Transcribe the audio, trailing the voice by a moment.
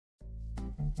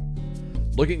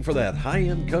Looking for that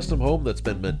high-end custom home that's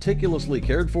been meticulously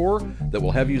cared for, that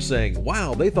will have you saying,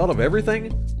 wow, they thought of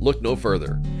everything? Look no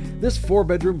further. This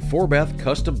 4-bedroom, 4-bath,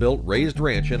 custom-built raised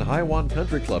ranch in Hiwan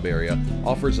Country Club area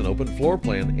offers an open floor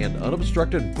plan and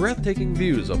unobstructed, breathtaking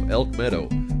views of Elk Meadow,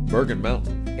 Bergen Mt,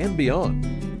 and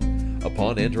beyond.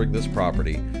 Upon entering this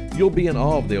property, you'll be in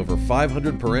awe of the over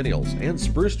 500 perennials and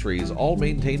spruce trees, all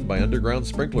maintained by underground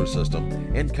sprinkler system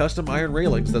and custom iron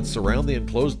railings that surround the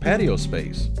enclosed patio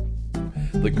space.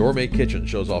 The gourmet kitchen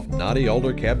shows off Knotty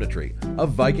Alder cabinetry, a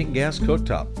Viking gas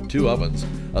cooktop, 2 ovens,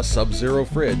 a sub-zero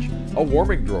fridge, a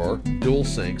warming drawer, dual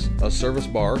sinks, a service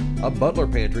bar, a butler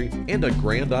pantry, and a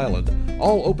grand island,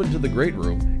 all open to the great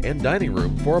room and dining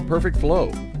room for a perfect flow.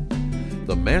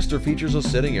 The master features a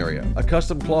sitting area, a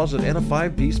custom closet, and a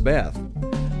 5-piece bath.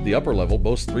 The upper level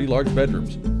boasts 3 large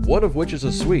bedrooms, one of which is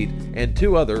a suite, and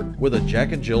 2 other with a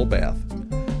Jack and Jill bath.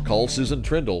 Call Susan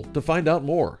Trindl to find out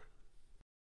more.